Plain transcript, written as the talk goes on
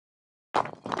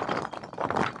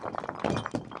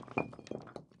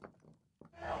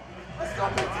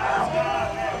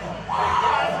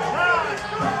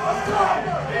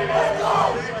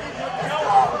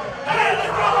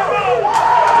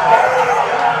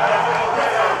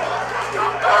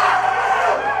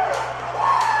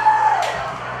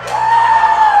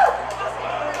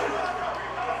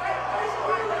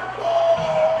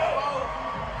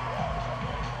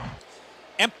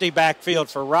Empty backfield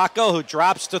for Rocco, who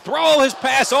drops to throw. His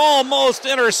pass almost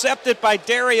intercepted by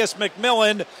Darius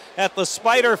McMillan at the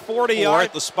Spider 40-yard.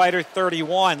 At the Spider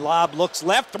 31. Lob looks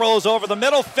left, throws over the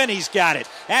middle. Finney's got it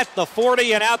at the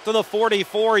 40 and out to the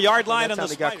 44-yard line. And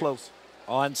that's how they got close.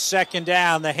 On second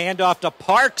down, the handoff to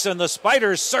Parks, and the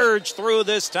Spiders surge through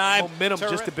this time. Momentum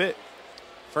just a bit.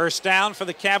 First down for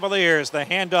the Cavaliers. The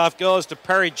handoff goes to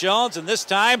Perry Jones, and this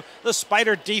time the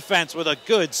Spider defense with a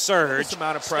good surge. This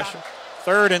amount of pressure.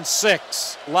 3rd and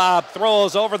 6. Lob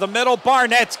throws over the middle.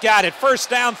 Barnett's got it. First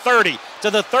down 30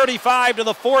 to the 35 to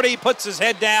the 40. Puts his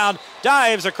head down.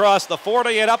 Dives across the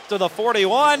 40 and up to the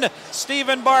 41.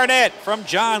 Stephen Barnett from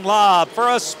John Lobb for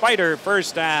a Spider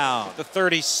first down. The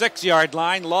 36-yard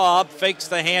line. Lobb fakes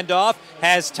the handoff.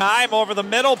 Has time over the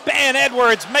middle. Ben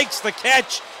Edwards makes the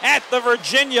catch at the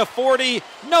Virginia 40.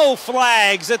 No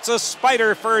flags. It's a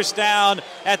Spider first down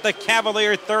at the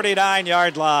Cavalier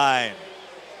 39-yard line.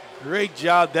 Great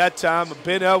job that time.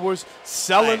 Ben Edwards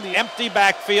selling the empty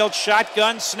backfield,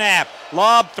 shotgun snap.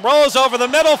 Lob throws over the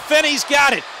middle. Finney's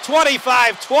got it.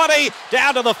 25-20,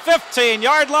 down to the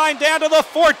 15-yard line, down to the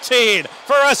 14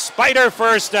 for a Spider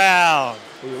first down.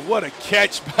 What a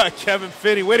catch by Kevin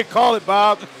Finney. Way to call it,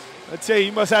 Bob. I tell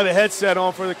you, must have a headset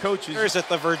on for the coaches. Here's at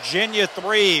the Virginia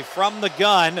 3 from the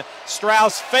gun.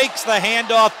 Strauss fakes the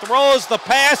handoff, throws the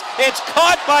pass. It's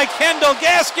caught by Kendall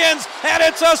Gaskins, and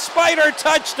it's a Spider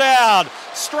touchdown.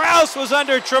 Strauss was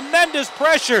under tremendous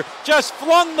pressure, just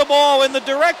flung the ball in the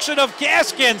direction of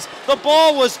Gaskins. The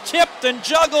ball was tipped and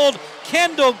juggled.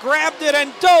 Kendall grabbed it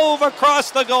and dove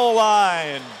across the goal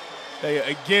line. Hey,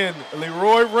 again,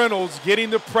 Leroy Reynolds getting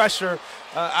the pressure.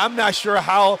 I'm not sure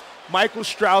how Michael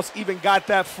Strauss even got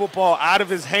that football out of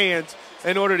his hands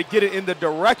in order to get it in the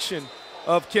direction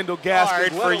of Kendall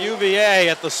Gaskins. Hard for UVA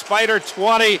at the Spider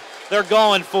 20. They're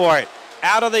going for it.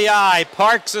 Out of the eye.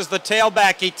 Parks is the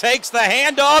tailback. He takes the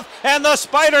handoff, and the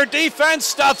Spider defense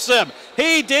stuffs him.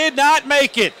 He did not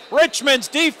make it. Richmond's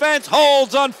defense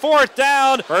holds on 4th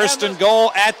down. First and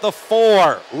goal at the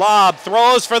 4. Lob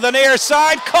throws for the near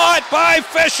side. Caught by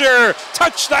Fisher.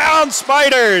 Touchdown,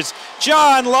 Spiders.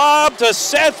 John Lobb to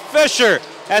Seth Fisher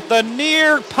at the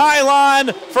near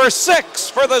pylon for 6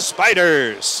 for the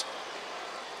Spiders.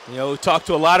 You know, we talked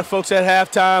to a lot of folks at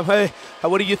halftime. Hey,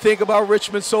 what do you think about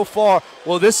Richmond so far?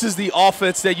 Well, this is the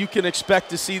offense that you can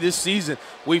expect to see this season.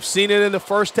 We've seen it in the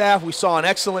first half. We saw an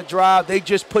excellent drive. They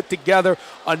just put together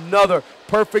another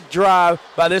perfect drive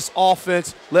by this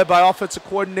offense, led by offensive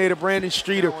coordinator Brandon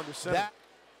Streeter.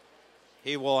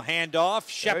 He will hand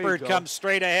off. Shepard comes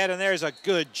straight ahead, and there's a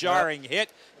good jarring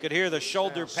hit. Could hear the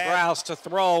shoulder pass. Strauss to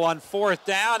throw on 4th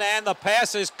down, and the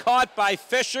pass is caught by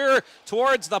Fisher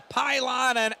towards the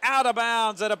pylon and out of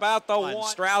bounds at about the 1.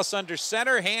 Strauss under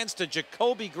center, hands to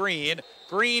Jacoby Green.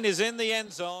 Green is in the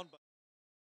end zone.